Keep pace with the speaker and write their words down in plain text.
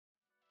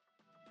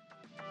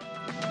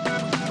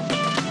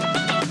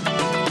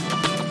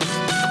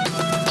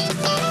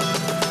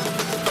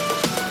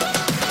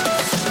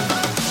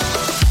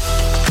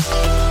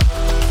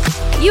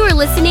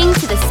listening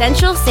to the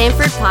Central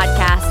Sanford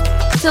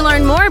Podcast. To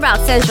learn more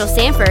about Central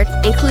Sanford,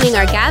 including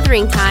our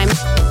gathering times,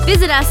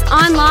 visit us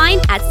online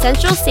at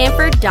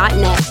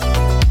centralsanford.net.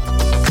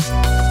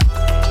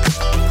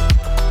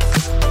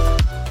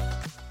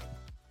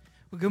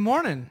 Well, good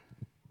morning.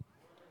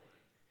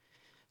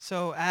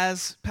 So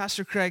as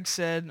Pastor Craig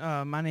said,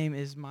 my name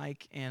is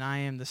Mike, and I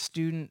am the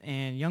student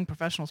and young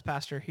professionals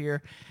pastor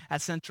here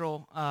at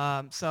Central.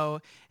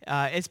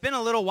 It's been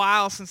a little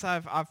while since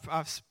I've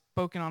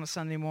spoken on a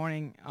Sunday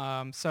morning.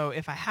 So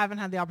if I haven't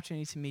had the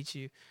opportunity to meet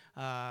you,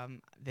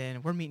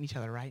 then we're meeting each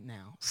other right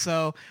now.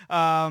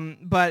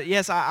 But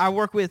yes, I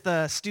work with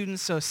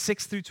students, so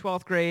 6th through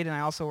 12th grade, and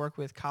I also work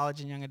with college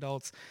and young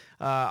adults.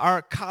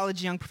 Our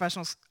college young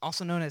professionals,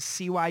 also known as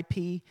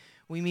CYP,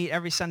 we meet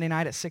every Sunday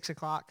night at 6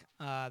 o'clock.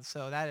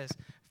 So that is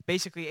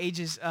basically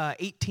ages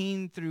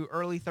 18 through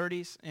early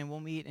 30s, and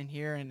we'll meet in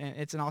here, and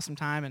it's an awesome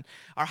time. And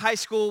our high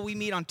school, we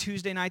meet on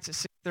Tuesday nights at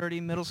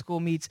 6:30. Middle school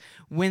meets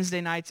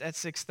Wednesday nights at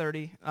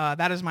 6:30.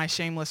 That is my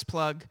shameless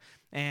plug,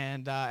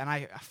 and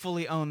I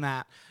fully own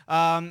that.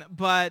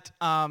 But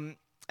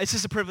it's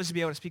just a privilege to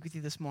be able to speak with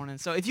you this morning.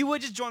 So if you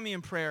would just join me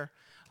in prayer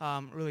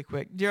really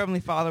quick. Dear Heavenly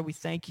Father, we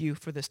thank you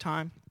for this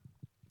time.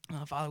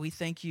 Father, we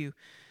thank you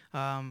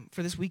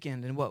for this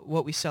weekend and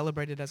what we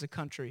celebrated as a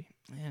country.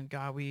 And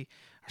God, we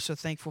are so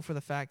thankful for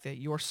the fact that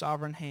your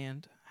sovereign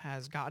hand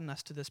has gotten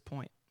us to this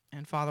point.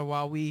 And Father,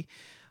 while we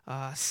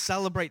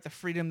celebrate the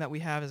freedom that we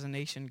have as a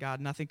nation, God,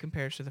 nothing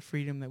compares to the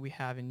freedom that we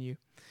have in you.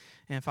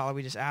 And Father,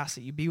 we just ask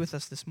that you be with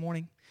us this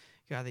morning.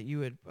 God, that you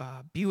would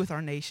be with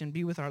our nation,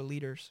 be with our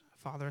leaders,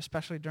 Father,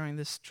 especially during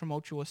this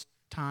tumultuous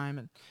time.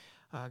 And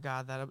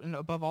God, that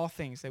above all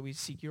things, that we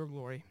seek your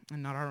glory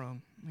and not our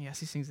own. We ask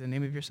these things in the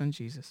name of your Son,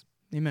 Jesus.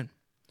 Amen.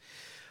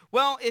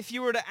 Well, if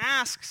you were to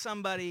ask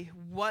somebody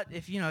what,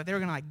 if they were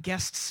going to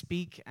guest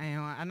speak,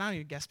 I'm not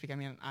even guest speak,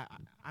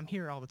 I'm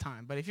here all the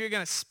time, but if you're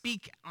going to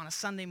speak on a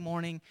Sunday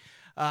morning,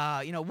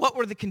 what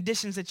were the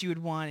conditions that you would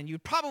want? And you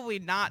would probably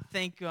not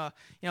think, because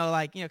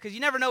you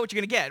never know what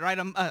you're going to get, right?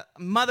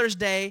 Mother's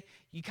Day,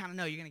 you kind of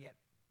know you're going to get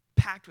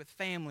packed with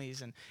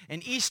families, and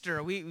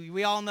Easter,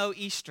 we all know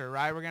Easter,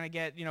 right? We're going to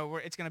get,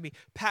 it's going to be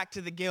packed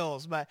to the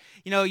gills, but,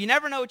 you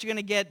never know what you're going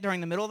to get during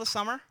the middle of the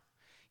summer.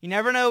 You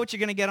never know what you're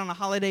going to get on a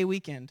holiday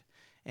weekend,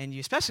 and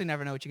you especially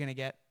never know what you're going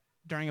to get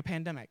during a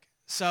pandemic.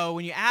 So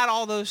when you add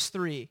all those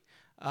three,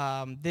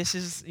 this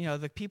is,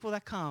 the people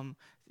that come,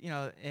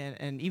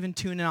 and even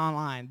tune in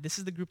online, this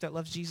is the group that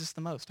loves Jesus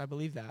the most. I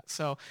believe that.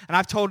 So, and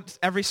I've told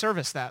every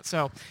service that.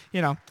 So,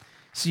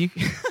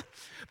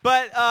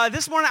 but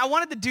this morning I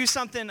wanted to do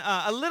something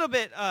a little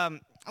bit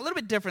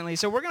differently.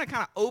 So we're going to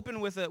kind of open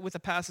with a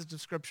passage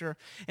of Scripture,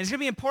 and it's going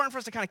to be important for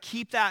us to kind of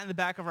keep that in the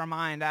back of our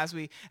mind as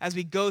we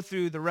go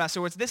through the rest.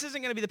 So this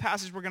isn't going to be the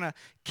passage we're going to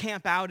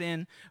camp out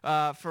in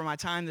for my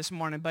time this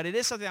morning, but it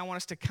is something I want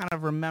us to kind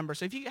of remember.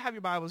 So if you have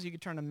your Bibles, you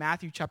can turn to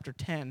Matthew chapter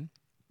 10.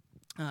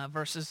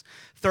 Verses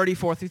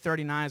 34 through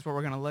 39 is what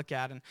we're going to look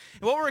at. And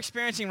what we're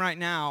experiencing right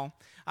now,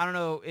 I don't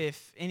know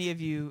if any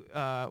of you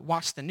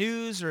watch the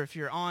news or if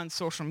you're on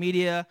social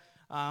media.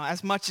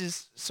 As much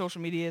as social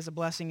media is a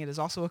blessing, it is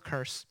also a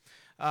curse.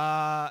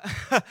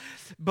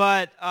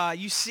 But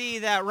you see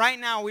that right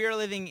now we are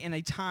living in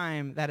a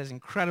time that is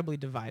incredibly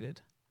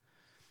divided.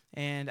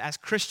 And as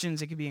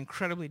Christians, it can be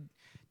incredibly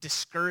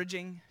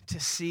discouraging to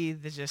see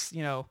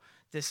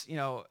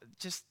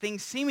just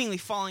things seemingly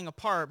falling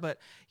apart. But,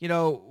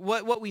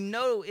 what we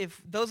know,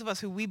 if those of us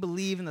who we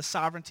believe in the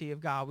sovereignty of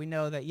God, we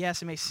know that,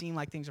 yes, it may seem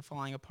like things are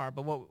falling apart,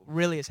 but what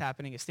really is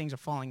happening is things are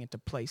falling into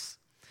place.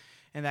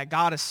 And that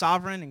God is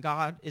sovereign and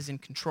God is in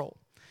control.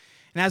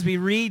 And as we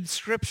read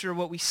Scripture,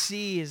 what we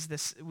see is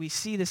this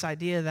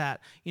idea that,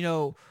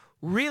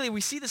 really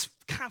we see this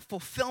kind of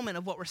fulfillment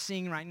of what we're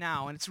seeing right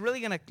now. And it's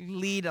really going to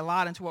lead a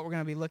lot into what we're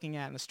going to be looking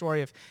at in the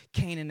story of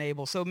Cain and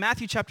Abel. So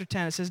Matthew chapter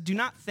 10, it says, "Do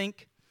not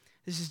think,"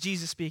 this is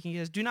Jesus speaking, he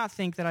says, "Do not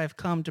think that I have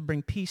come to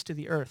bring peace to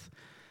the earth.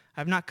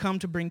 I have not come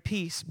to bring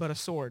peace, but a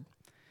sword.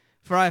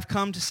 For I have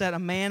come to set a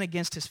man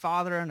against his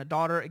father, and a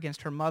daughter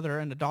against her mother,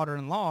 and a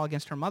daughter-in-law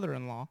against her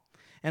mother-in-law.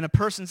 And a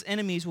person's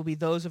enemies will be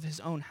those of his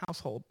own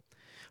household.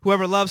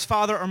 Whoever loves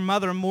father or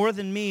mother more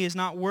than me is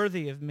not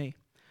worthy of me.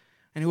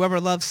 And whoever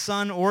loves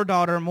son or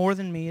daughter more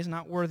than me is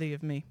not worthy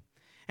of me.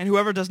 And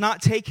whoever does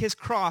not take his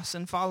cross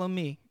and follow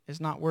me is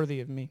not worthy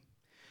of me.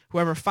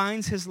 Whoever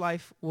finds his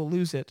life will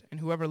lose it, and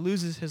whoever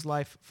loses his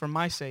life for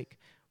my sake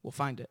will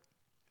find it."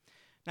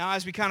 Now,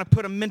 as we kind of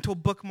put a mental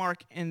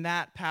bookmark in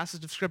that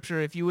passage of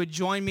Scripture, if you would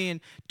join me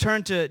and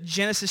turn to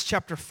Genesis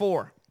chapter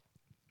 4.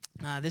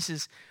 This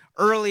is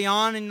early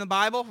on in the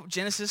Bible,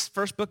 Genesis,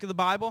 first book of the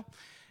Bible.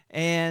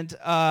 And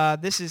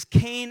this is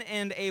Cain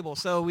and Abel.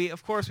 So we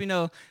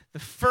know the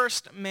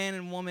first man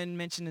and woman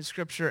mentioned in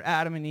Scripture,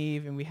 Adam and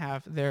Eve, and we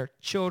have their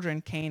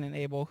children, Cain and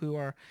Abel, who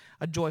are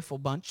a joyful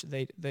bunch.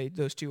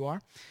 Those two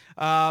are.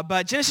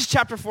 But Genesis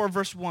chapter 4,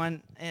 verse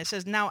 1, and it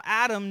says, "Now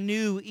Adam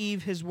knew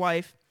Eve his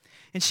wife,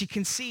 and she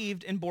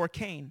conceived and bore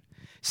Cain,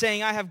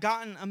 saying, I have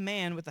gotten a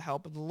man with the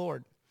help of the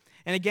Lord.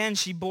 And again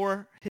she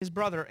bore his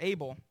brother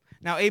Abel.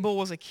 Now Abel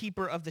was a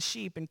keeper of the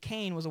sheep, and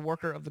Cain was a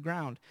worker of the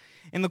ground.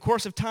 In the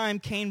course of time,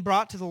 Cain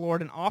brought to the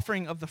Lord an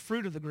offering of the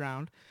fruit of the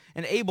ground,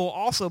 and Abel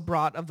also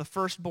brought of the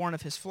firstborn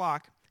of his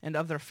flock and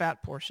of their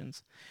fat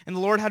portions. And the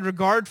Lord had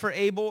regard for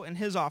Abel and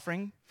his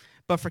offering,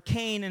 but for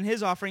Cain and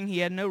his offering he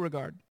had no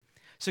regard.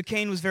 So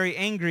Cain was very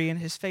angry, and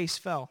his face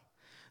fell.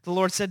 The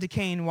Lord said to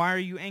Cain, "Why are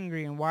you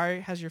angry, and why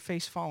has your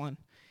face fallen?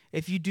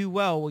 If you do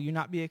well, will you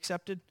not be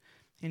accepted?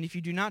 And if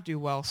you do not do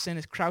well, sin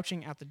is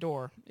crouching at the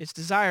door. Its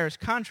desire is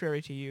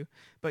contrary to you,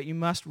 but you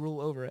must rule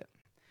over it."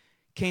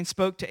 Cain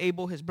spoke to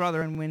Abel his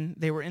brother, and when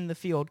they were in the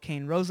field,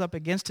 Cain rose up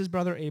against his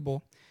brother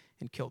Abel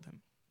and killed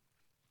him.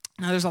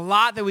 Now, there's a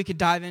lot that we could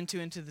dive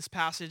into this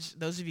passage.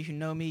 Those of you who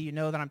know me, you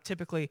know that I'm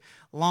typically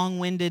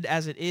long-winded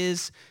as it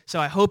is, so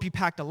I hope you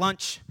packed a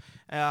lunch.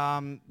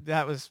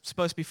 That was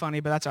supposed to be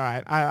funny, but that's all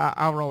right.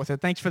 I'll roll with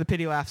it. Thanks for the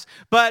pity laughs.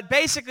 But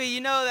basically,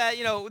 you know that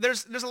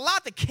there's a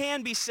lot that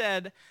can be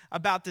said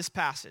about this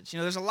passage.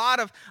 There's a lot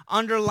of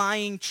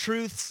underlying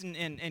truths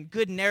and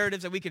good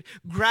narratives that we could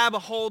grab a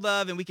hold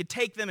of, and we could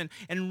take them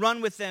and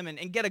run with them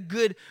and get a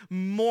good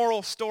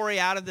moral story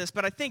out of this.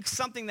 But I think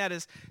something that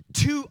is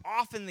too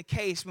often the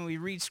case when we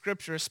read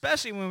Scripture,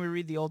 especially when we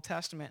read the Old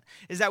Testament,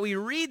 is that we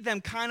read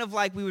them kind of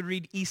like we would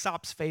read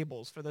Aesop's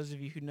fables, for those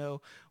of you who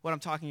know what I'm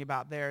talking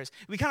about there. Is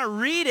we kind of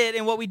read it,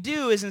 and what we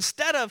do is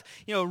instead of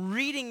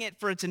reading it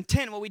for its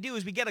intent, what we do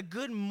is we get a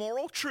good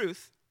moral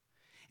truth,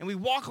 and we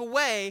walk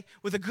away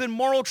with a good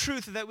moral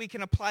truth that we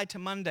can apply to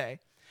Monday,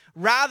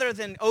 rather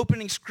than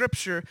opening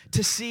Scripture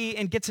to see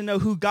and get to know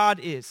who God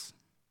is.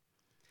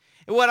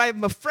 And what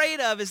I'm afraid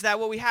of is that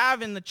what we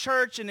have in the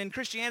church and in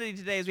Christianity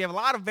today is we have a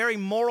lot of very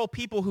moral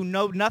people who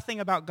know nothing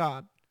about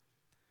God.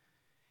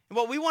 And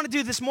what we want to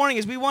do this morning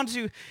is we want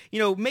to,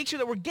 make sure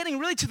that we're getting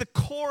really to the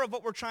core of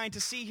what we're trying to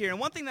see here. And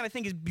one thing that I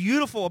think is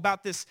beautiful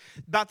about this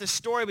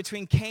story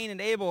between Cain and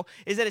Abel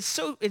is that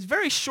it's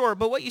very short,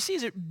 but what you see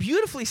is it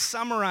beautifully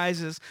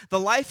summarizes the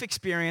life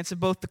experience of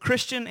both the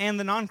Christian and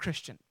the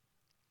non-Christian.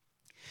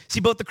 See,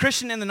 both the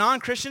Christian and the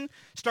non-Christian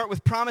start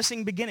with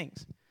promising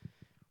beginnings.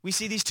 We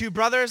see these two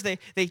brothers, they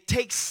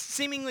take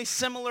seemingly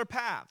similar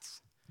paths.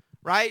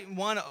 Right?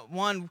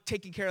 One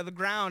taking care of the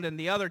ground and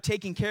the other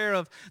taking care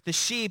of the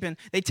sheep. And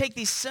they take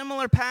these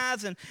similar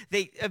paths, and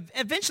they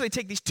eventually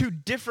take these two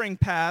differing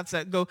paths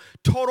that go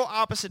total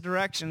opposite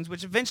directions,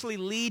 which eventually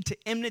lead to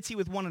enmity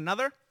with one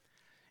another.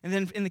 And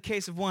then in the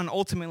case of one,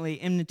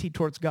 ultimately enmity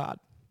towards God.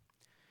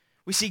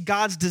 We see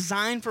God's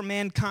design for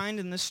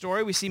mankind in this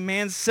story. We see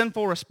man's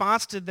sinful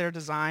response to their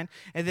design.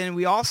 And then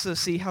we also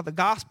see how the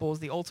gospel is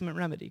the ultimate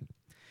remedy.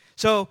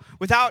 So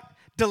without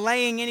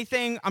delaying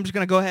anything, I'm just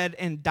going to go ahead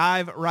and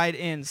dive right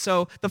in.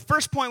 So the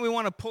first point we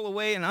want to pull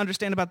away and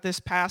understand about this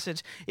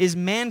passage is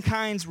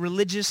mankind's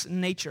religious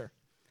nature.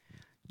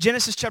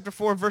 Genesis chapter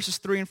 4, verses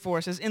 3 and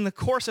 4 says, "In the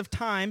course of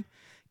time,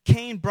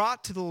 Cain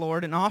brought to the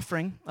Lord an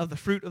offering of the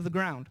fruit of the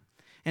ground,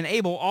 and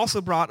Abel also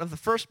brought of the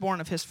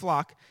firstborn of his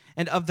flock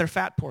and of their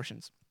fat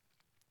portions."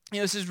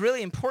 This is a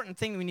really important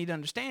thing we need to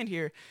understand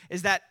here,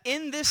 is that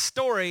in this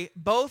story,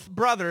 both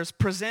brothers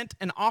present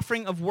an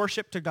offering of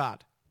worship to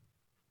God.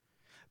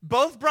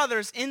 Both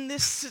brothers in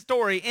this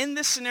story, in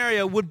this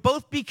scenario, would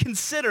both be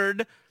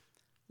considered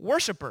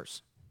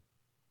worshipers.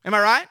 Am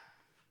I right?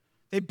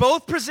 They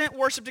both present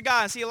worship to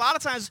God. See, a lot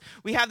of times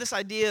we have this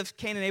idea of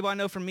Cain and Abel. I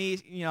know for me,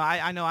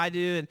 I know I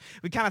do, and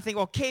we kind of think,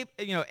 well,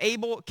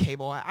 Abel,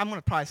 I'm going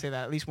to probably say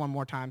that at least one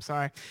more time,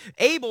 sorry.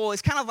 Abel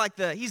is kind of like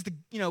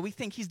we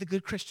think he's the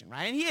good Christian,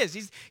 right? And he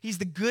is. He's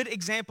the good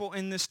example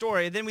in this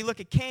story. And then we look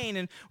at Cain,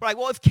 and we're like,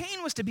 well, if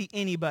Cain was to be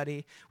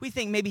anybody, we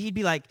think maybe he'd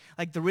be like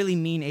the really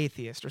mean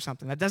atheist or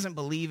something that doesn't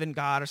believe in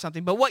God or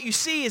something. But what you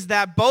see is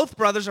that both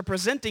brothers are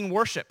presenting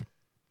worship.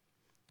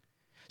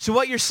 So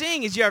what you're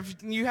seeing is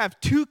you have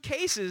two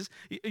cases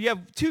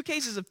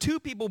of two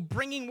people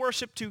bringing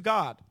worship to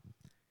God.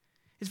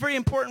 It's very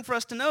important for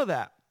us to know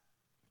that.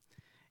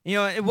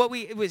 And what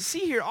we see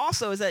here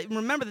also is that,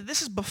 remember that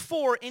this is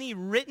before any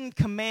written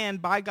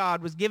command by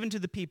God was given to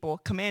the people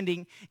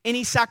commanding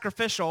any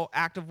sacrificial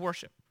act of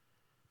worship.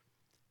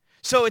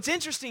 So it's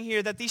interesting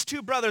here that these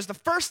two brothers, the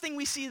first thing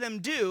we see them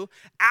do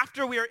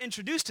after we are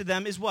introduced to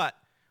them is what?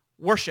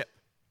 Worship.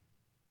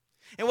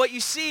 And what you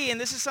see, and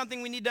this is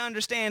something we need to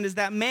understand, is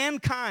that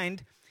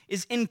mankind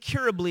is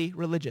incurably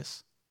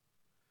religious.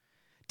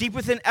 Deep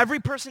within every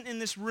person in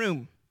this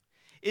room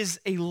is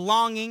a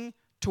longing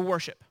to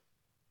worship.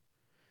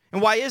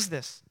 And why is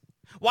this?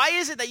 Why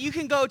is it that you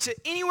can go to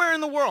anywhere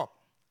in the world?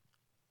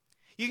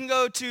 You can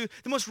go to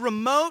the most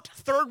remote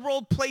third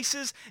world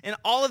places in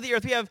all of the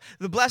earth. We have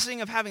the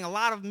blessing of having a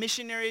lot of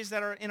missionaries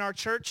that are in our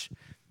church.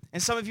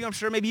 And some of you, I'm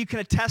sure, maybe you can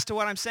attest to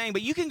what I'm saying.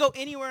 But you can go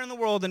anywhere in the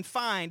world and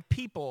find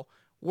people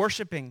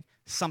worshiping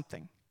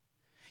something.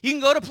 You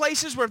can go to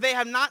places where they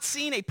have not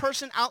seen a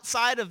person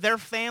outside of their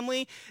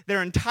family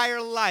their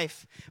entire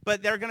life,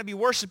 but they're going to be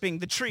worshiping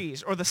the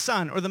trees or the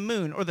sun or the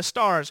moon or the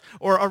stars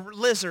or a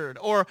lizard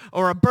or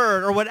a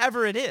bird or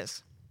whatever it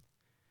is.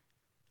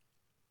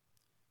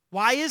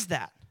 Why is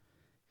that?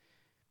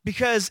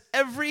 Because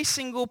every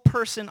single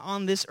person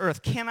on this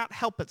earth cannot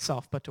help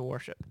itself but to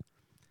worship.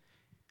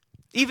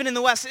 Even in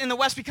the West,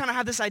 we kind of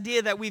have this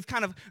idea that we've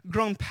kind of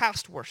grown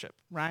past worship,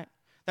 right?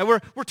 That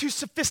we're too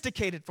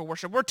sophisticated for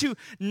worship. We're too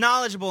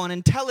knowledgeable and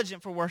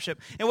intelligent for worship.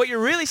 And what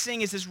you're really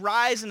seeing is this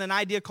rise in an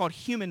idea called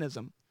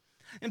humanism.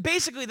 And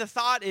basically the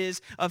thought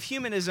is of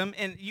humanism,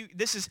 and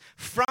this is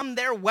from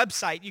their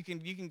website. You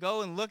can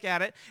go and look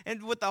at it.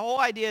 And what the whole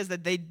idea is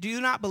that they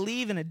do not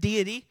believe in a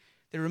deity.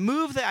 They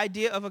remove the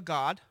idea of a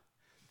God.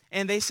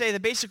 And they say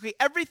that basically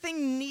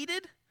everything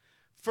needed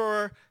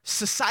for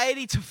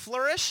society to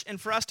flourish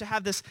and for us to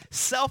have this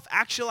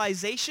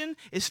self-actualization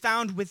is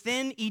found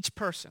within each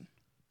person.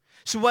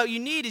 So what you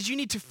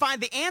need to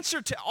find the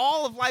answer to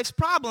all of life's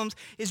problems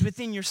is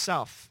within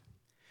yourself.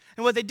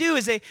 And what they do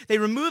is they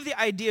remove the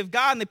idea of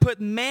God and they put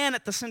man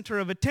at the center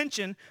of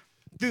attention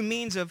through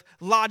means of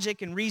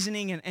logic and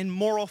reasoning and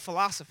moral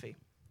philosophy.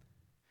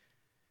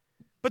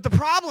 But the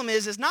problem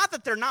is not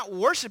that they're not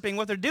worshiping.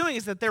 What they're doing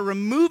is that they're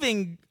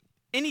removing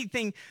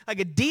anything like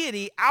a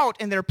deity out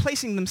and they're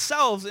placing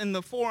themselves in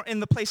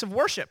the place of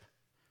worship.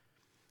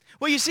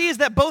 What you see is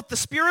that both the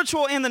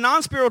spiritual and the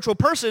non-spiritual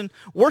person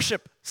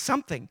worship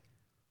something.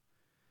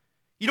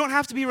 You don't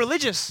have to be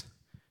religious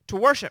to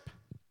worship.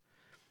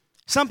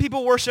 Some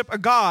people worship a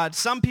god.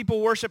 Some people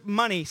worship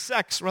money,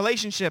 sex,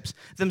 relationships,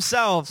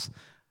 themselves.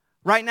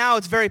 Right now,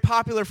 it's very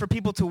popular for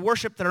people to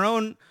worship their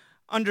own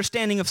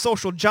understanding of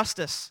social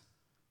justice.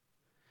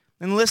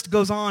 And the list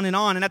goes on.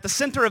 And at the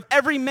center of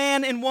every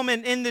man and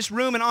woman in this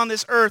room and on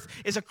this earth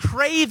is a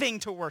craving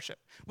to worship.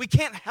 We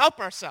can't help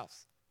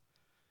ourselves.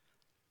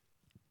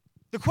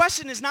 The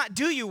question is not,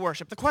 do you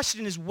worship? The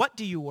question is, what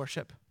do you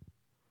worship?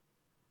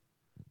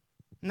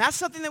 And that's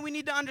something that we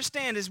need to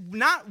understand is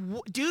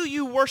not, do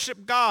you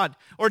worship God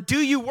or do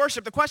you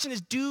worship? The question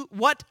is,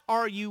 what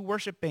are you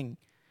worshiping?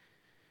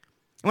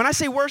 When I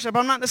say worship,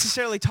 I'm not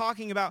necessarily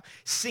talking about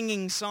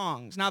singing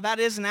songs. Now, that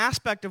is an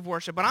aspect of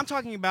worship, but I'm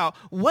talking about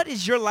what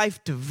is your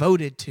life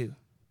devoted to?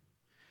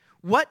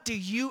 What do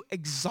you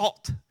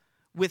exalt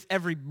with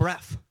every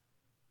breath?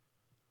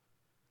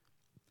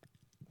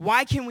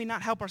 Why can we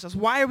not help ourselves?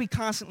 Why are we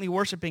constantly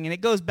worshiping? And it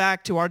goes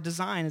back to our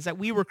design, is that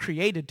we were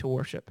created to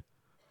worship.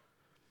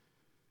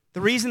 The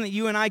reason that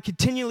you and I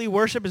continually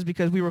worship is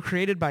because we were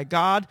created by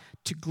God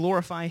to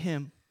glorify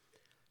him.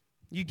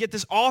 You get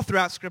this all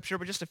throughout Scripture,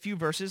 but just a few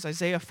verses.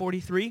 Isaiah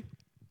 43,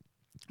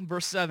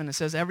 verse 7, it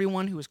says,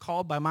 everyone who is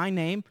called by my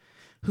name,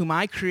 whom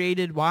I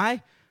created,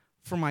 why?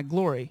 For my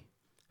glory,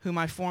 whom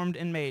I formed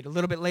and made. A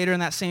little bit later in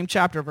that same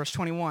chapter, verse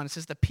 21, it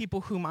says, the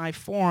people whom I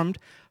formed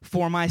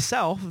for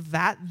myself,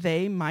 that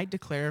they might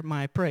declare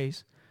my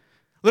praise.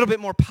 A little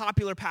bit more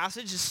popular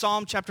passage is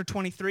Psalm chapter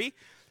 23.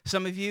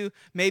 Some of you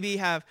maybe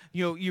have,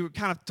 you were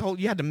kind of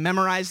told you had to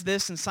memorize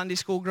this in Sunday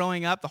school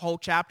growing up, the whole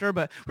chapter,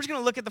 but we're just going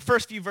to look at the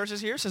first few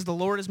verses here. It says, the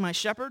Lord is my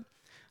shepherd,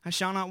 I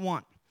shall not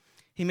want.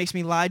 He makes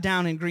me lie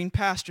down in green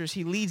pastures.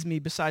 He leads me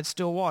beside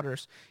still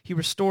waters. He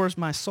restores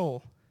my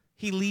soul.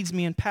 He leads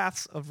me in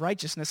paths of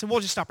righteousness. And we'll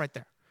just stop right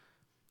there.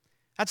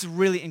 That's a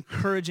really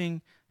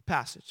encouraging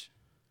passage.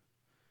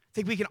 I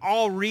think we can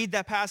all read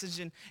that passage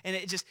and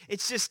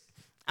it's just,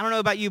 I don't know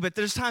about you, but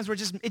there's times where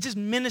it just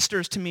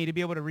ministers to me to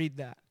be able to read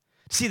that.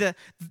 See, the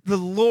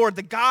Lord,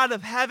 the God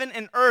of heaven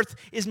and earth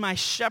is my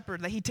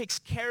shepherd, that he takes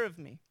care of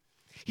me.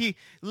 He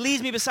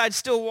leads me beside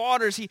still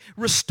waters. He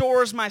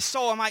restores my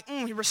soul. I'm like,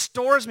 he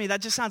restores me.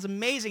 That just sounds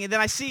amazing. And then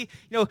I see,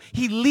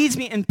 he leads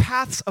me in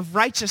paths of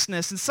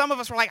righteousness. And some of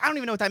us were like, I don't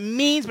even know what that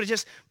means, but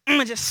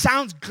it just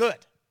sounds good.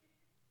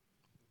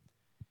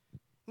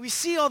 We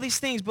see all these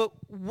things, but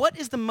what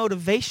is the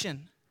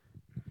motivation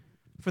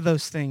for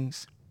those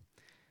things?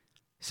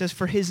 It says,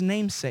 for his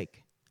name's sake.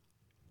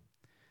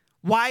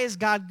 Why is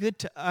God good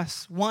to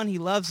us? One, he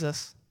loves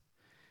us.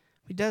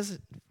 He does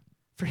it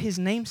for his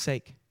name's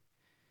sake.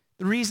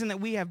 The reason that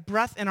we have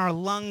breath in our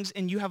lungs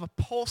and you have a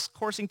pulse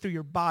coursing through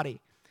your body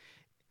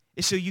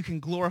is so you can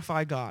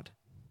glorify God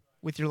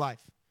with your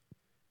life.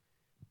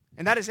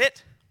 And that is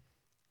it.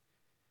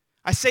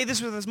 I say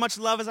this with as much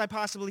love as I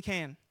possibly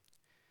can.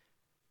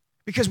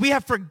 Because we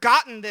have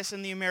forgotten this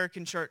in the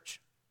American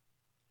church.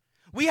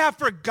 We have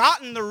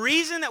forgotten the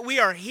reason that we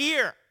are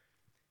here.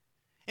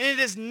 And it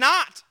is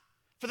not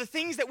for the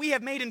things that we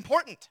have made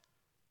important.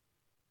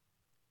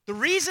 The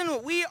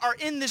reason we are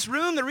in this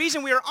room, the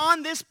reason we are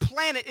on this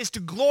planet is to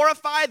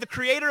glorify the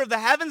creator of the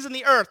heavens and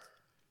the earth.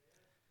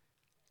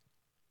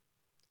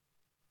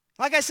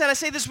 Like I said, I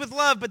say this with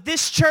love, but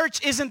this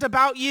church isn't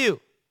about you.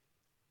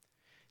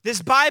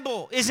 This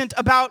Bible isn't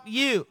about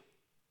you.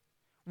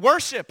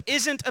 Worship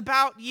isn't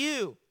about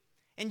you.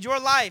 And your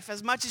life,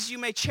 as much as you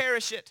may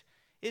cherish it,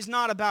 is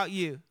not about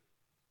you.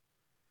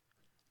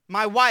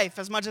 My wife,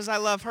 as much as I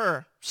love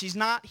her, she's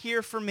not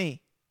here for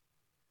me.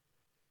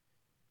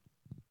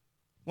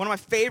 One of my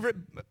favorite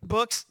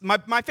books,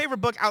 my favorite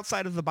book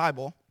outside of the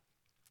Bible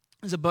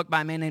is a book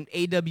by a man named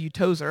A.W.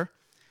 Tozer.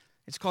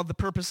 It's called The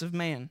Purpose of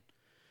Man.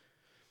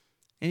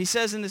 And he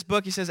says in this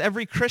book,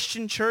 every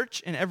Christian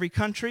church in every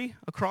country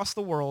across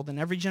the world in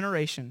every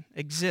generation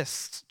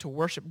exists to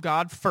worship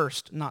God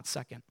first, not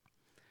second.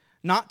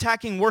 Not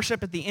tacking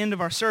worship at the end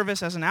of our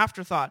service as an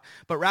afterthought,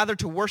 but rather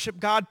to worship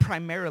God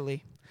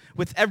primarily,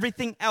 with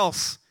everything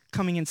else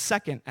coming in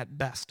second at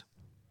best.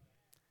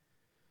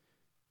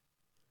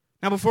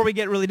 Now, before we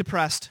get really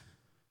depressed,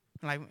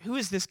 like, who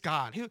is this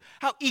God?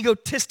 How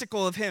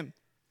egotistical of him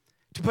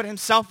to put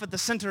himself at the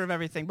center of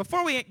everything.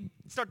 Before we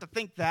start to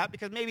think that,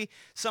 because maybe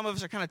some of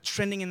us are kind of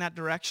trending in that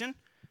direction,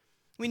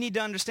 we need to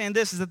understand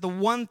this, is that the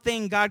one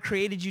thing God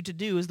created you to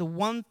do is the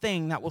one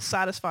thing that will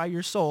satisfy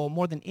your soul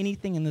more than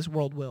anything in this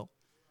world will.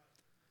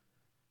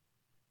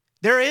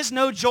 There is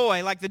no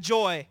joy like the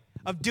joy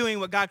of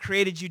doing what God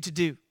created you to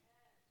do.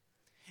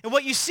 And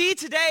what you see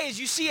today is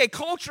you see a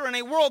culture and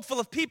a world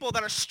full of people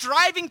that are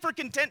striving for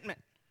contentment,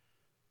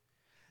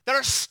 that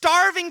are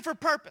starving for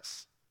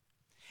purpose.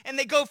 And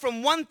they go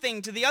from one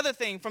thing to the other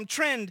thing, from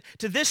trend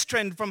to this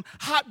trend, from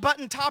hot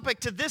button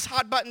topic to this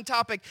hot button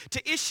topic,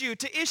 to issue,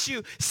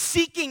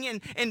 seeking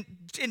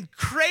and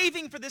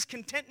craving for this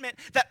contentment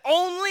that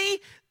only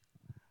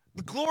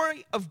the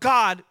glory of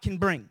God can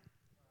bring.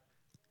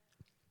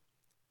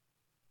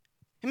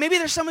 And maybe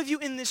there's some of you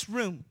in this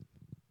room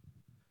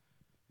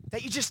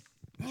that you just,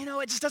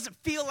 it just doesn't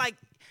feel like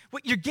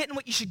what you're getting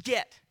what you should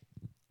get.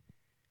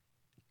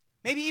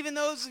 Maybe even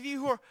those of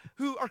you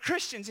who are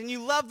Christians and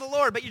you love the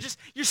Lord, but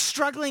you're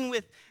struggling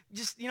with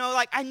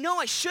I know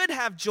I should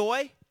have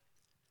joy.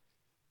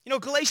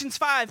 Galatians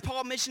 5,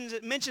 Paul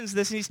mentions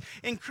this, and he's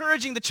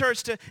encouraging the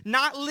church to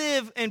not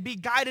live and be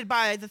guided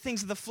by the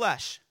things of the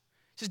flesh.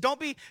 He says, don't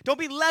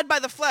be led by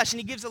the flesh,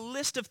 and he gives a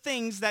list of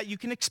things that you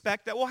can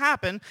expect that will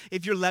happen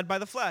if you're led by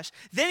the flesh.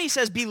 Then he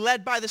says, be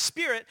led by the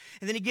Spirit,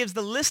 and then he gives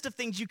the list of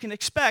things you can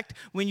expect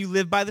when you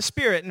live by the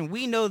Spirit. And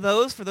we know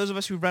those, for those of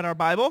us who've read our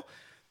Bible,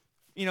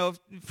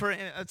 for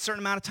a certain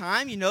amount of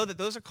time, you know that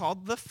those are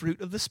called the fruit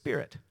of the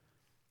Spirit.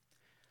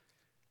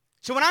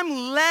 So when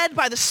I'm led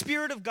by the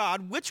Spirit of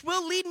God, which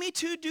will lead me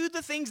to do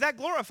the things that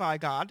glorify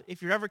God,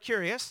 if you're ever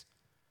curious,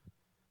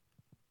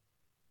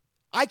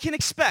 I can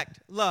expect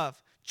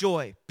love,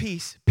 joy,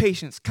 peace,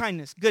 patience,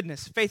 kindness,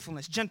 goodness,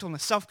 faithfulness,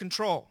 gentleness,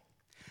 self-control.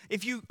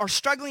 If you are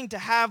struggling to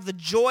have the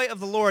joy of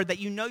the Lord that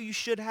you know you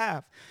should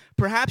have,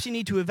 perhaps you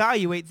need to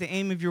evaluate the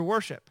aim of your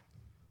worship.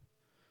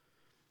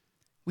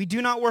 We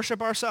do not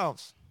worship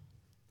ourselves.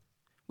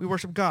 We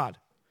worship God.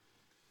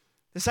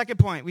 The second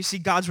point, we see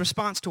God's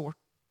response to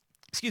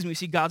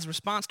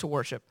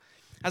worship.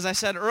 As I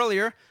said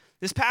earlier,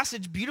 this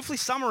passage beautifully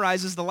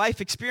summarizes the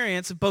life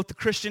experience of both the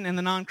Christian and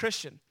the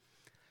non-Christian.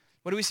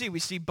 What do we see? We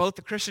see both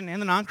the Christian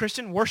and the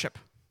non-Christian worship,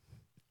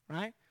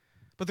 right?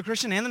 Both the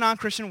Christian and the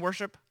non-Christian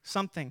worship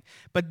something.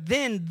 But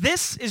then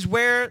this is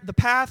where the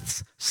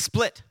paths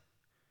split.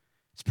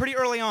 It's pretty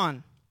early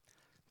on.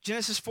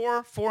 Genesis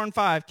 4 and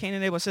 5, Cain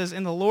and Abel says,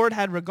 and the Lord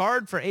had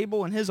regard for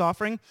Abel and his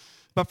offering,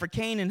 but for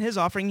Cain and his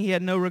offering he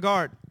had no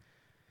regard.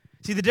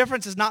 See, the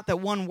difference is not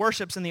that one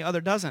worships and the other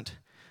doesn't.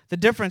 The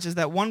difference is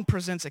that one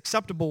presents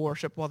acceptable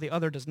worship while the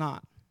other does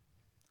not.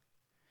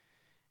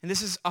 And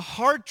this is a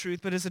hard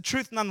truth, but it's a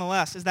truth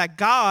nonetheless, is that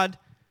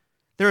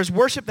there is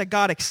worship that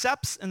God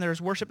accepts and there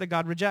is worship that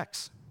God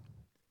rejects.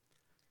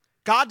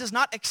 God does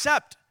not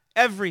accept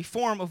every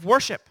form of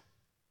worship.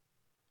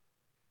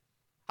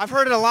 I've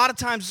heard it a lot of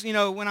times,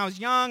 when I was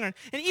young, and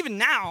even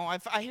now,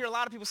 I hear a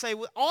lot of people say,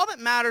 well, all that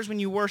matters when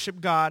you worship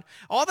God,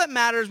 all that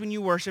matters when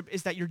you worship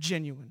is that you're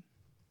genuine.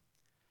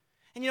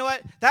 And you know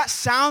what? That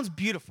sounds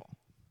beautiful.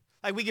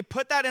 Like we could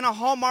put that in a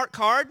Hallmark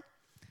card,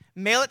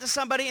 mail it to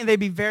somebody, and they'd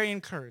be very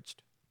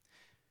encouraged.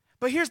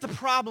 But here's the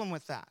problem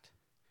with that,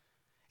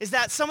 is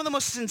that some of the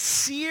most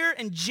sincere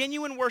and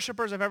genuine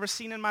worshipers I've ever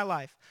seen in my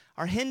life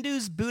are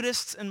Hindus,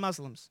 Buddhists, and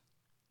Muslims.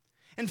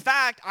 In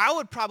fact, I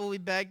would probably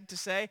beg to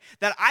say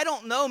that I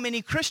don't know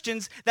many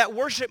Christians that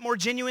worship more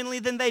genuinely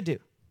than they do,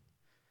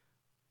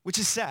 which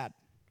is sad.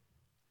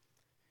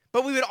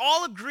 But we would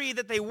all agree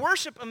that they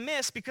worship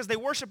amiss because they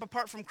worship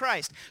apart from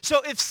Christ.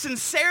 So if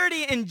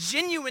sincerity and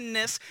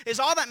genuineness is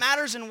all that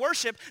matters in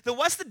worship, then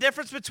what's the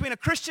difference between a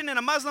Christian and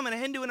a Muslim and a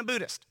Hindu and a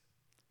Buddhist?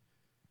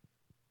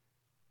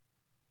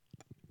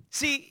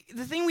 See,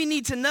 the thing we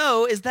need to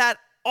know is that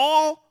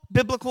all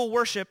biblical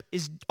worship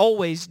is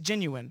always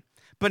genuine.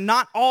 But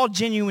not all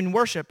genuine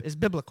worship is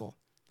biblical.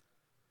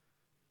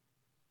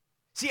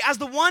 See, as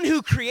the one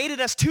who created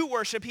us to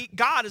worship,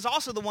 God is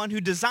also the one who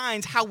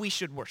designs how we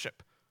should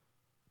worship.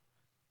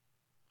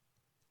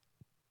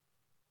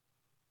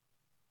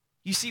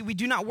 You see, we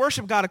do not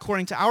worship God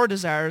according to our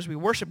desires. We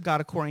worship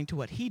God according to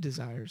what he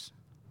desires.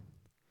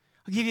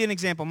 I'll give you an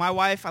example. My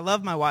wife, I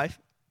love my wife,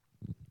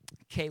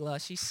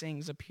 Kayla. She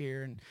sings up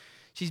here, and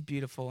she's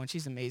beautiful, and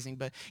she's amazing.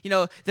 But,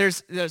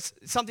 there's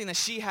something that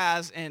she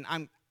has, and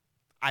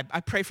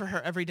I pray for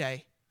her every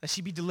day that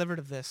she be delivered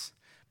of this.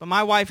 But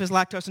my wife is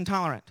lactose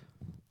intolerant,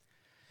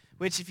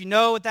 which if you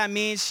know what that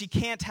means, she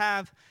can't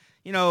have,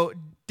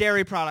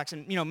 dairy products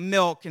and,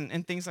 milk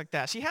and things like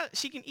that.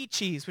 She can eat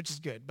cheese, which is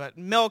good, but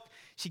milk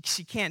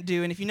she can't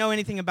do. And if you know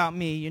anything about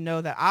me, you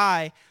know that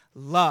I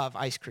love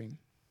ice cream.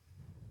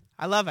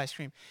 I love ice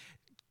cream.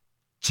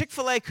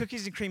 Chick-fil-A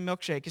cookies and cream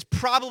milkshake is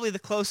probably the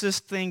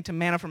closest thing to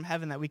manna from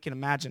heaven that we can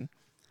imagine.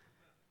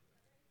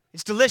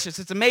 It's delicious.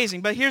 It's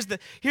amazing. But here's the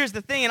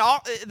thing, and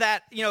all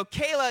that,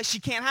 Kayla, she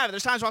can't have it.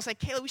 There's times where I'll say,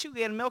 Kayla, we should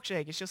get a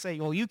milkshake. And she'll say,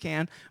 well, you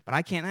can, but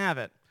I can't have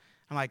it.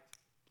 I'm like,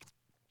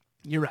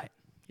 you're right.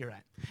 You're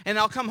right. And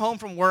I'll come home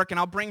from work and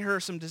I'll bring her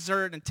some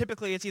dessert, and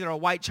typically it's either a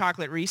white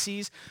chocolate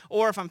Reese's,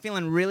 or if I'm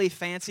feeling really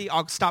fancy,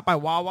 I'll stop by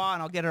Wawa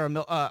and I'll get her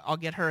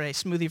a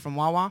smoothie from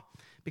Wawa,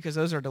 because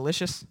those are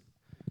delicious.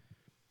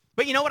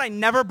 But you know what I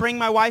never bring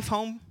my wife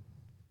home?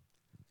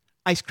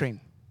 Ice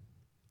cream.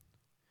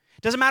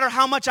 Doesn't matter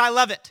how much I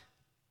love it,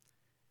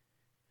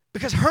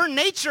 because her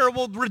nature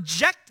will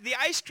reject the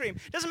ice cream.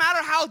 Doesn't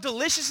matter how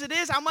delicious it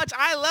is, how much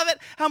I love it,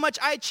 how much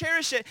I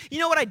cherish it. You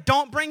know what I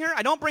don't bring her?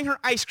 I don't bring her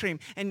ice cream.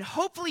 And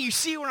hopefully you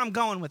see where I'm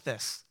going with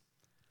this.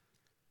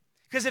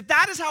 Because if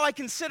that is how I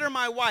consider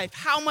my wife,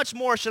 how much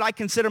more should I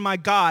consider my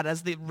God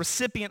as the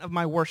recipient of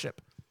my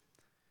worship?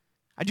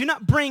 I do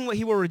not bring what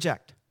he will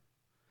reject.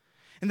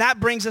 And that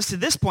brings us to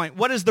this point.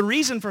 What is the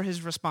reason for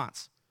his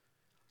response?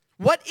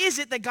 What is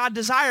it that God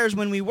desires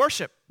when we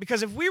worship?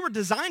 Because if we were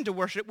designed to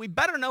worship, we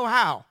better know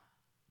how.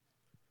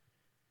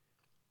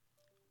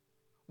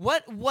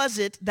 What was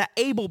it that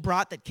Abel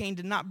brought that Cain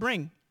did not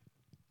bring?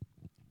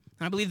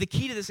 And I believe the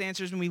key to this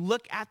answer is when we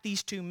look at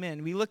these two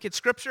men. We look at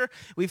Scripture,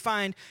 we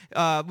find,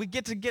 we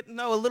get to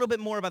know a little bit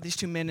more about these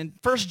two men in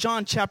 1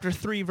 John chapter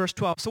 3, verse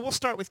 12. So we'll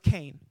start with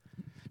Cain.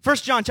 1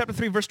 John chapter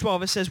 3, verse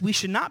 12, it says, "We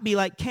should not be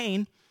like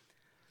Cain,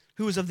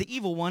 who was of the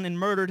evil one and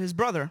murdered his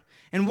brother.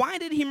 And why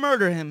did he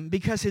murder him?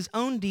 Because his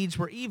own deeds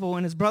were evil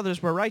and his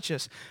brothers were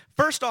righteous."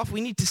 First off,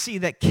 we need to see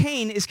that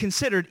Cain is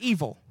considered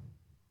evil.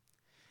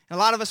 And a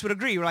lot of us would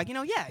agree. We're like,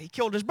 yeah, he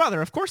killed his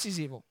brother. Of course he's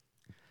evil.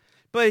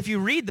 But if you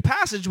read the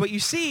passage, what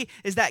you see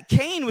is that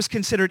Cain was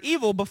considered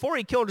evil before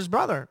he killed his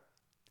brother.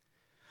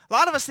 A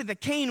lot of us think that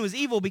Cain was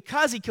evil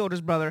because he killed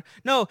his brother.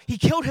 No, he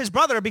killed his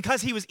brother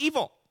because he was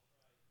evil.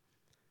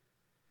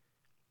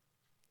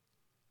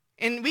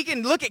 And we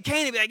can look at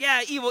Cain and be like,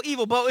 yeah, evil,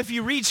 evil. But if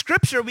you read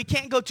Scripture, we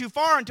can't go too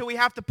far until we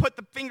have to put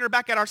the finger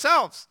back at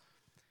ourselves.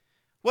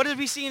 What did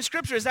we see in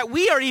Scripture is that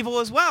we are evil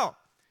as well.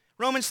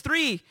 Romans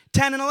 3,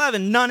 10 and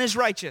 11, "None is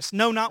righteous,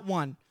 no, not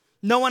one.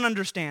 No one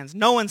understands,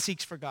 no one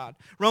seeks for God."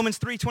 Romans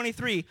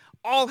 3:23,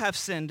 "All have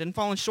sinned and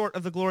fallen short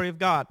of the glory of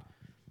God."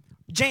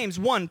 James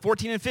 1,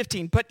 14 and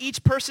 15, "But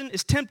each person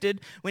is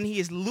tempted when he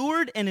is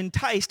lured and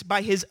enticed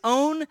by his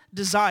own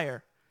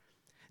desire.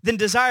 Then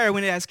desire,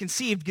 when it has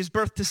conceived, gives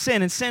birth to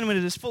sin, and sin, when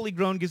it is fully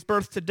grown, gives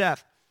birth to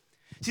death."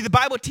 See, the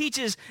Bible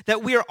teaches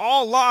that we are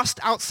all lost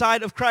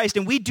outside of Christ,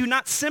 and we do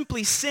not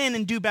simply sin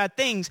and do bad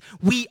things.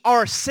 We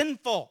are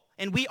sinful,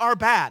 and we are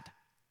bad.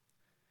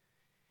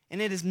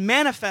 And it is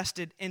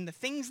manifested in the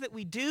things that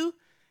we do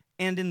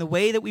and in the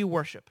way that we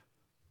worship.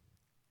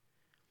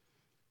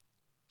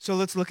 So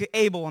let's look at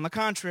Abel on the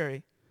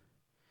contrary.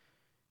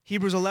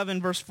 Hebrews 11,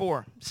 verse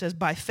 4 says,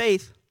 "By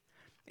faith,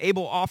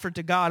 Abel offered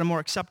to God a more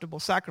acceptable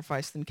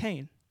sacrifice than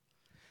Cain,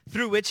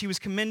 through which he was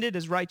commended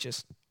as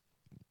righteous,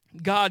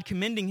 God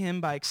commending him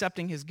by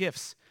accepting his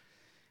gifts.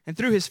 And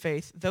through his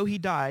faith, though he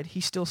died,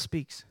 he still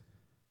speaks."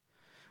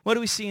 What do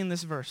we see in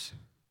this verse?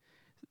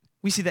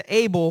 We see that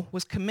Abel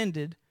was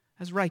commended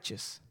as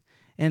righteous.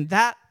 And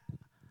that,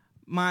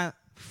 my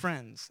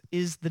friends,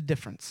 is the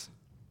difference.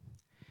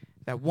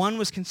 That one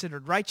was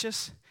considered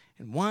righteous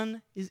and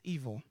one is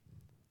evil.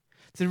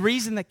 The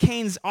reason that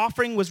Cain's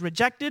offering was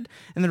rejected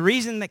and the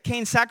reason that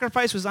Cain's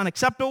sacrifice was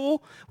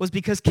unacceptable was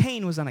because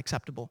Cain was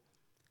unacceptable.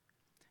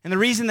 And the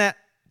reason that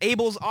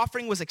Abel's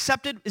offering was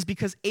accepted is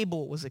because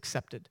Abel was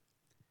accepted.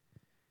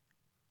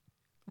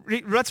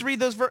 Let's read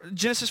those.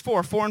 Genesis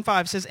 4, 4 and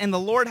 5 says, "And the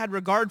Lord had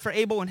regard for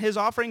Abel and his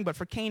offering, but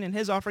for Cain and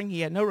his offering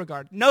he had no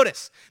regard."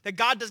 Notice that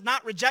God does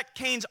not reject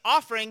Cain's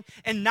offering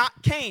and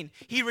not Cain.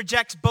 He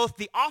rejects both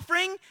the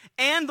offering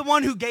and the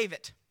one who gave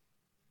it.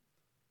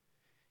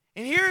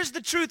 And here's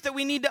the truth that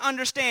we need to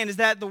understand, is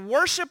that the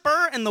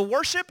worshiper and the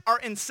worship are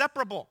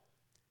inseparable.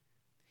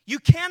 You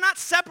cannot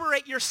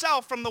separate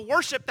yourself from the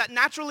worship that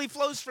naturally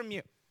flows from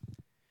you.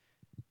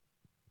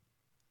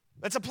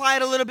 Let's apply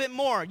it a little bit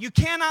more. You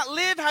cannot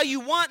live how you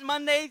want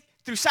Monday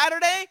through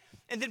Saturday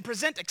and then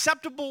present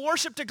acceptable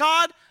worship to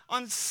God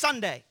on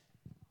Sunday.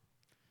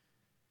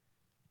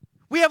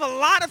 We have a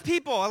lot of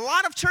people, a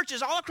lot of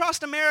churches all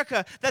across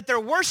America that their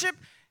worship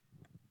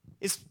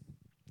is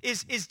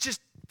just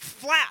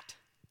flat.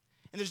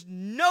 And there's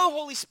no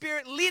Holy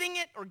Spirit leading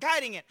it or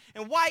guiding it.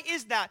 And why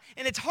is that?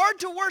 And it's hard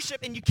to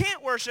worship, and you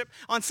can't worship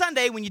on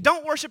Sunday when you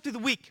don't worship through the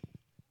week.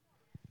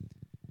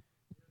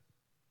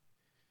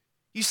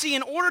 You see,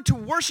 in order to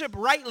worship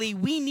rightly,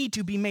 we need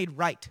to be made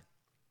right.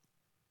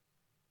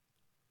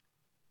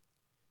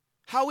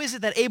 How is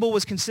it that Abel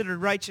was considered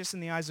righteous in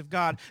the eyes of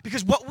God?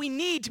 Because what we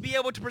need to be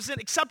able to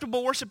present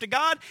acceptable worship to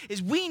God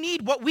is we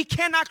need what we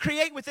cannot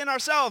create within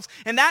ourselves,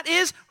 and that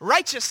is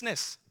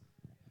righteousness.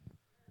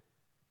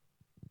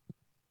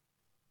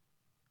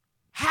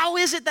 How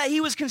is it that he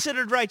was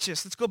considered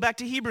righteous? Let's go back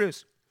to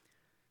Hebrews.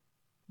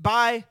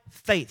 By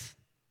faith.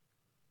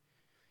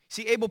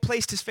 See, Abel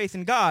placed his faith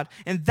in God,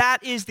 and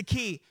that is the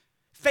key.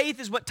 Faith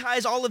is what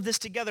ties all of this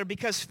together,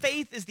 because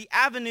faith is the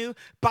avenue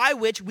by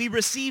which we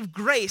receive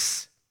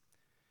grace.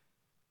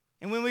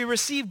 And when we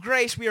receive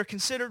grace, we are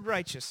considered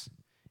righteous.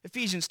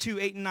 Ephesians 2,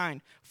 8 and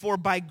 9. "For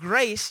by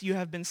grace you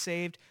have been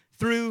saved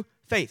through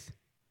faith."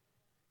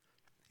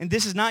 And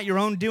this is not your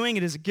own doing.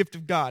 It is a gift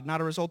of God, not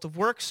a result of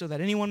works, so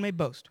that anyone may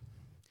boast.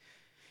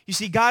 You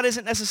see, God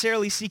isn't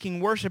necessarily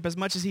seeking worship as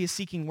much as he is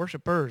seeking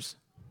worshipers.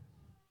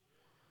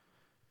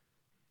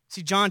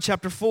 See, John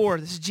chapter 4,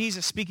 this is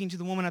Jesus speaking to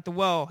the woman at the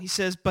well. He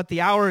says, but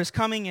the hour is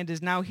coming and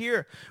is now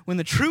here when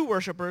the true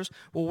worshipers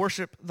will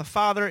worship the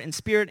Father in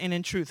spirit and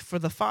in truth, for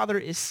the Father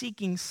is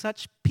seeking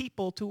such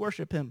people to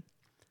worship him.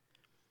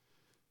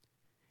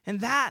 And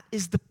that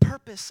is the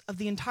purpose of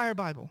the entire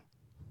Bible.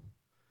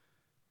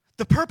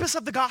 The purpose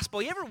of the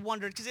gospel. You ever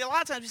wondered, because a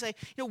lot of times we say,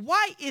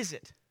 why is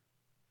it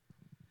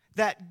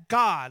that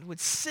God would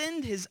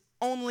send his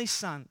only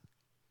son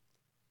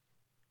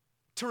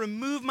to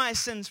remove my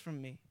sins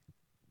from me?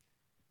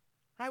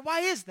 Right?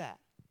 Why is that?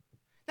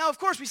 Now, of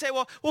course, we say,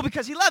 well,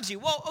 because he loves you.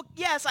 Well,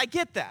 yes, I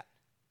get that.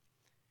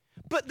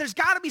 But there's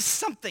got to be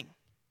something.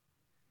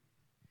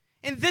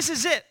 And this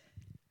is it.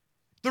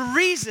 The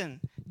reason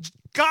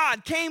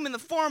God came in the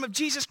form of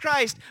Jesus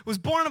Christ, was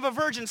born of a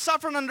virgin,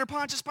 suffered under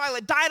Pontius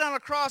Pilate, died on a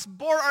cross,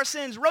 bore our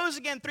sins, rose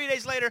again 3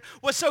 days later,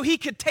 was so he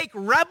could take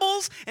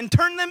rebels and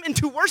turn them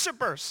into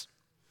worshipers.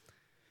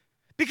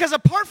 Because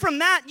apart from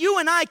that, you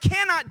and I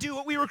cannot do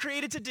what we were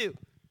created to do.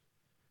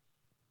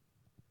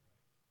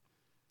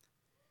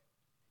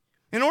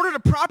 In order to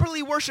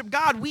properly worship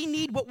God, we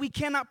need what we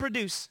cannot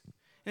produce,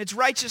 and it's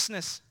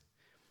righteousness.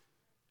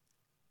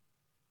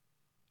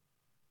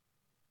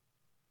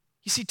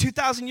 You see,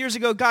 2,000 years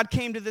ago, God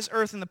came to this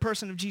earth in the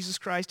person of Jesus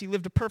Christ. He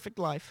lived a perfect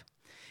life.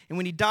 And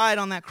when he died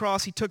on that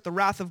cross, he took the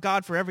wrath of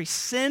God for every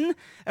sin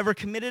ever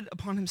committed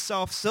upon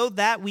himself so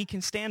that we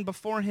can stand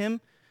before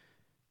him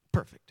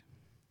perfect.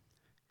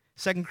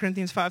 2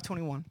 Corinthians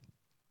 5:21.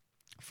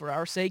 For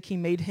our sake he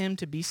made him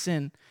to be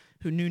sin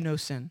who knew no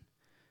sin,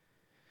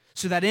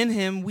 so that in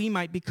him we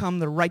might become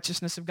the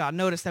righteousness of God.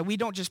 Notice that we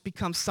don't just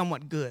become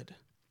somewhat good,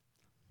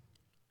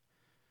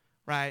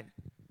 right?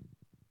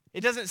 It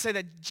doesn't say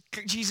that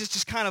Jesus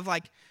just kind of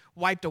like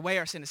wiped away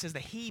our sin. It says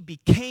that he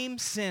became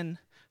sin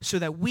so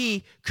that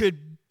we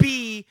could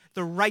be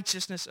the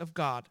righteousness of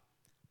God.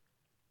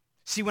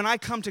 See, when I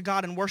come to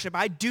God and worship,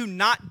 I do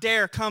not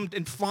dare come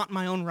and flaunt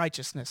my own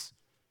righteousness.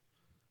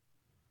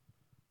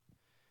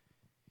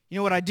 You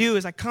know what I do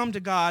is I come to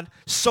God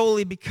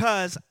solely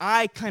because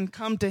I can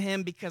come to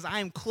him because I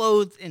am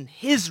clothed in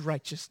his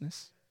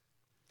righteousness.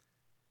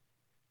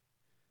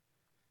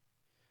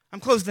 I'm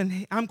clothed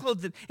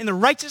in the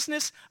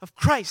righteousness of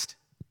Christ.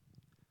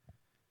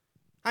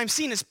 I'm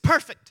seen as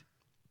perfect,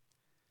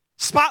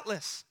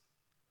 spotless.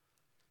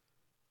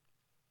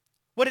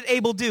 What did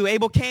Abel do?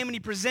 Abel came and he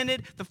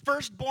presented the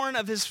firstborn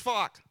of his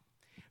flock.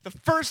 The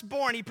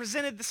firstborn. He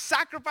presented the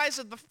sacrifice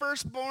of the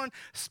firstborn,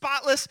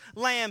 spotless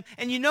lamb.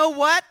 And you know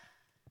what?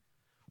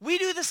 We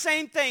do the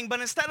same thing, but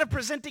instead of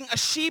presenting a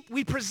sheep,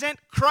 we present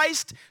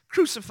Christ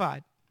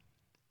crucified.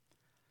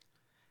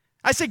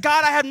 I said,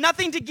 God, I have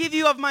nothing to give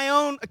you of my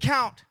own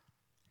account.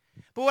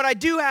 But what I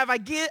do have,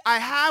 I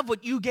have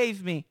what you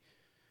gave me.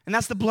 And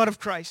that's the blood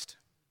of Christ.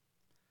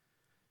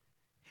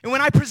 And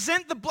when I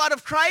present the blood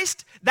of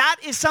Christ, that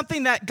is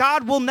something that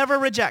God will never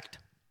reject.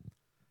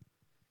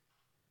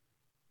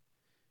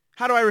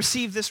 How do I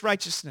receive this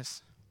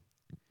righteousness?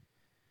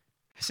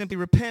 I simply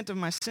repent of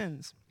my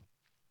sins.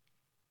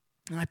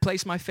 And I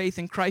place my faith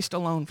in Christ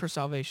alone for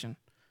salvation,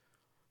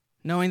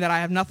 knowing that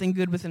I have nothing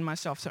good within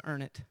myself to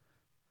earn it.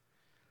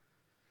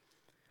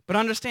 But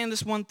understand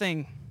this one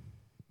thing,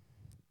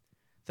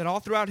 that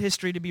all throughout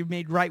history to be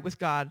made right with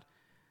God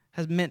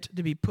has meant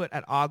to be put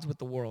at odds with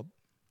the world.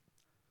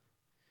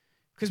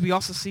 Because we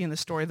also see in the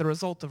story the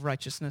result of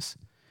righteousness.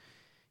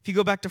 If you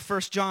go back to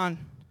 1 John,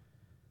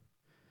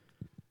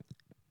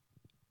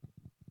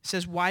 it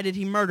says, why did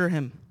he murder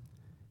him?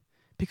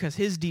 Because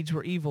his deeds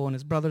were evil and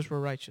his brothers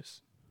were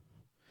righteous.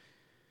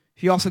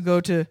 If you also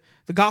go to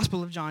the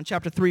Gospel of John,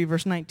 chapter 3,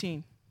 verse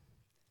 19,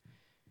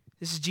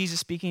 this is Jesus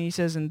speaking. He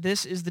says, and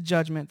this is the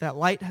judgment, that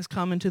light has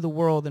come into the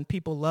world, and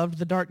people loved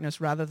the darkness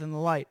rather than the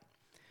light,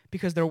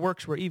 because their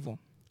works were evil.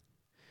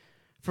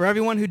 For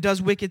everyone who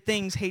does wicked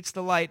things hates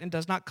the light and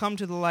does not come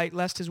to the light,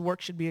 lest his work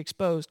should be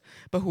exposed.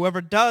 But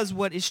whoever does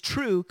what is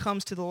true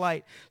comes to the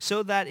light,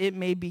 so that it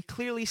may be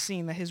clearly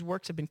seen that his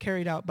works have been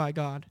carried out by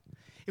God.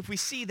 If we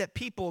see that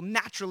people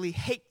naturally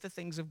hate the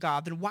things of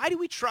God, then why do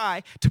we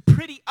try to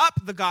pretty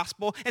up the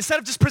gospel instead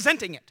of just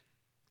presenting it?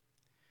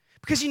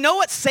 Because you know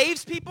what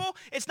saves people?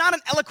 It's not an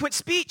eloquent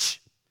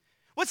speech.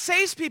 What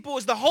saves people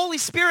is the Holy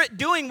Spirit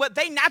doing what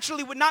they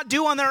naturally would not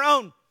do on their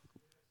own.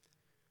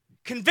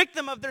 Convict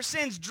them of their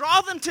sins.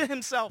 Draw them to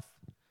himself.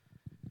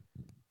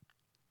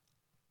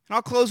 And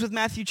I'll close with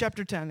Matthew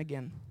chapter 10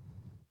 again.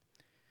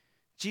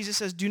 Jesus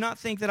says, do not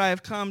think that I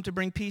have come to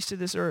bring peace to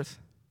this earth.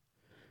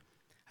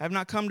 I have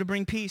not come to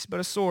bring peace, but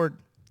a sword.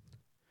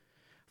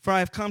 For I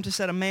have come to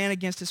set a man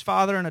against his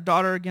father, and a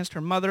daughter against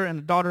her mother, and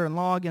a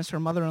daughter-in-law against her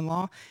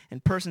mother-in-law,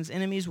 and person's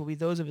enemies will be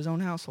those of his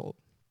own household.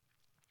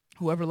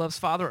 Whoever loves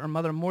father or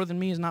mother more than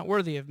me is not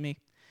worthy of me.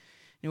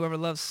 And whoever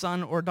loves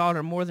son or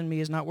daughter more than me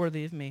is not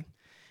worthy of me.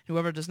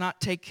 Whoever does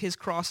not take his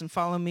cross and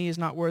follow me is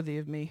not worthy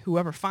of me.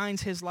 Whoever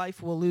finds his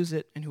life will lose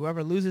it, and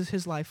whoever loses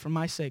his life for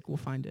my sake will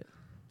find it.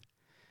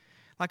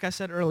 like I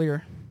said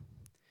earlier,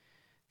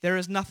 there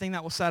is nothing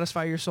that will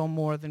satisfy your soul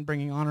more than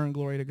bringing honor and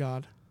glory to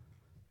God.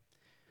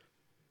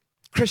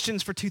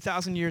 Christians for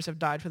 2,000 years have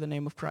died for the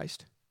name of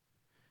Christ,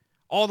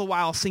 all the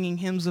while singing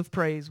hymns of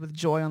praise with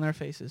joy on their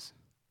faces.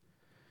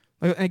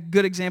 A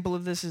good example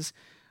of this is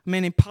a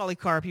man named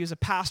Polycarp. He was a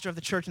pastor of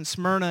the church in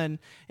Smyrna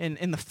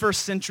in the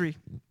first century.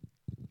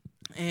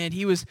 And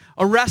he was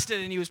arrested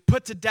and he was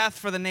put to death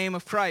for the name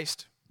of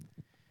Christ.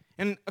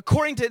 And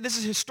according to, this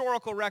is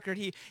historical record,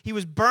 he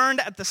was burned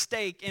at the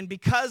stake, and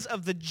because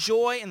of the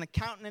joy and the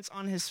countenance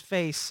on his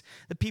face,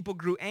 the people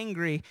grew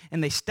angry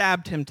and they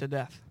stabbed him to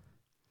death.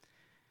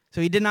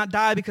 So he did not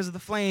die because of the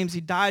flames, he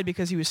died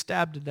because he was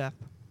stabbed to death.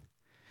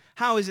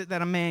 How is it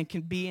that a man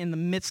can be in the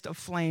midst of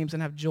flames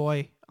and have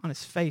joy on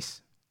his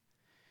face?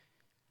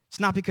 It's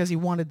not because he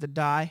wanted to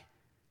die.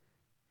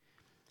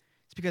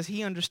 It's because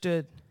he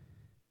understood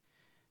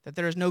that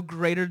there is no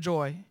greater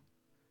joy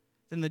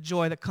than the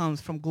joy that comes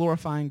from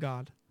glorifying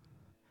God,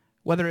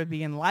 whether it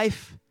be in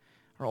life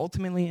or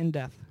ultimately in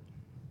death.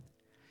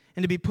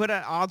 And to be put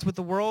at odds with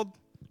the world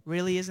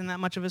really isn't that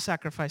much of a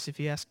sacrifice, if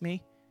you ask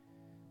me.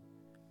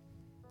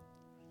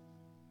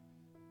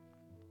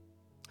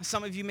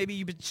 Some of you, maybe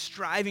you've been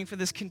striving for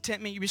this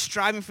contentment, you've been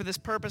striving for this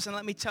purpose, and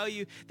let me tell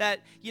you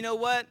that, you know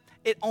what?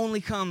 It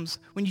only comes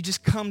when you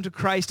just come to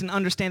Christ and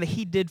understand that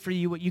he did for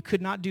you what you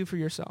could not do for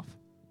yourself.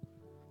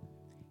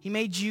 He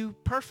made you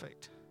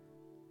perfect.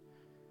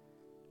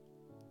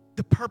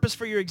 The purpose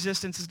for your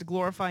existence is to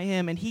glorify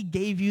him, and he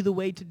gave you the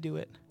way to do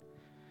it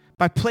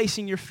by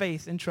placing your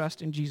faith and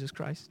trust in Jesus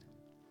Christ.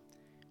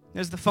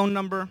 There's the phone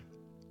number.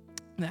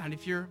 And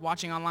if you're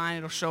watching online,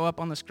 it'll show up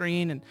on the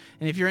screen. And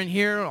if you're in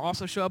here, it'll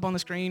also show up on the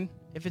screen.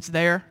 If it's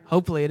there,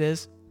 hopefully it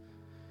is.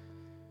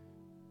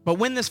 But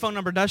when this phone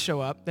number does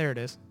show up, there it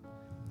is.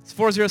 It's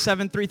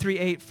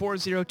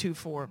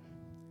 407-338-4024.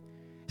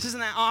 This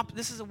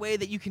is a way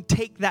that you can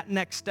take that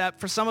next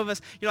step. For some of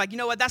us, you're like, you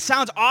know what, that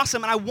sounds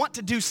awesome, and I want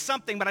to do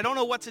something, but I don't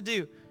know what to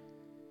do.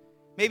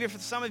 Maybe for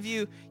some of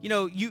you,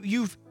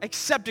 you've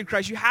accepted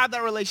Christ. You have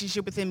that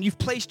relationship with him. You've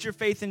placed your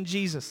faith in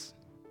Jesus.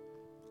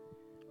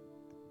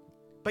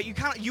 But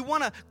you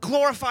want to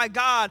glorify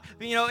God,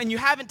 and you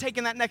haven't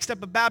taken that next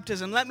step of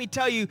baptism. Let me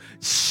tell you,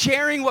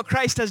 sharing what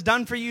Christ has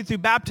done for you through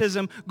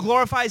baptism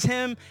glorifies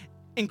him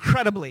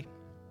incredibly.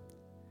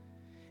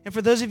 And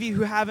for those of you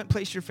who haven't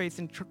placed your faith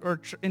in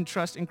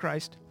trust in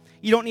Christ,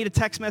 you don't need a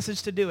text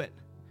message to do it.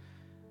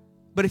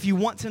 But if you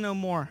want to know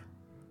more,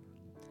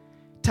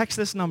 text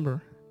this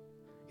number.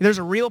 There's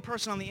a real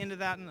person on the end of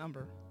that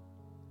number.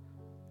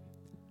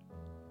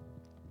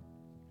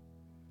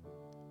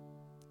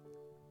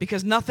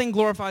 Because nothing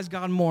glorifies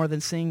God more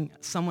than seeing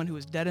someone who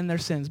is dead in their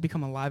sins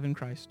become alive in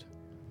Christ.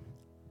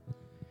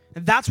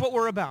 And that's what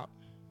we're about.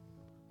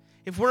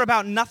 If we're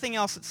about nothing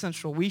else at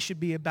Central, we should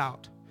be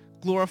about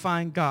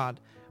glorifying God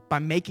by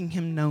making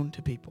him known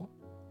to people.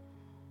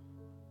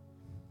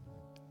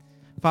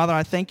 Father,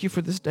 I thank you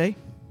for this day.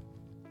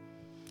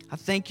 I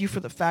thank you for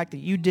the fact that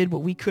you did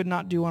what we could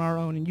not do on our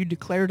own, and you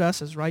declared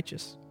us as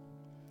righteous.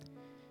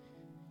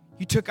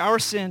 You took our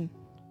sin.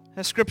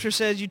 As Scripture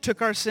says, you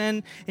took our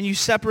sin and you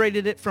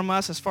separated it from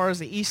us as far as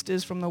the east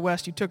is from the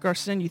west. You took our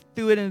sin, you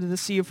threw it into the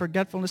sea of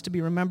forgetfulness to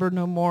be remembered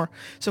no more.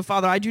 So,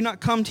 Father, I do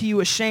not come to you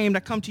ashamed.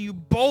 I come to you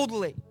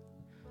boldly,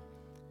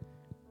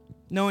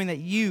 knowing that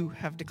you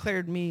have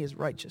declared me as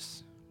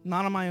righteous,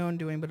 not on my own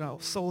doing,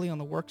 but solely on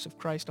the works of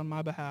Christ on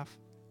my behalf.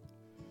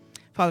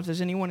 Father, if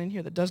there's anyone in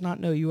here that does not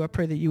know you, I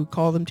pray that you would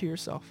call them to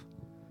yourself.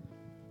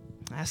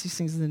 I ask these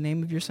things in the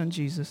name of your Son,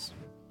 Jesus.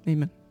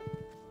 Amen.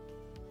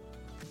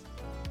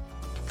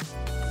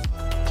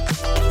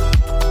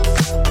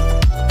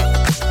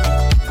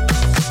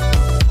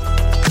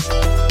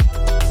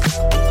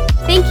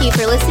 Thank you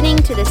for listening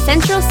to the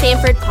Central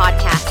Sanford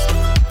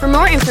Podcast. For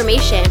more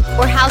information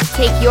or how to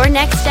take your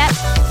next step,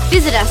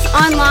 visit us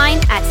online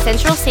at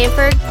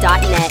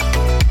centralsanford.net.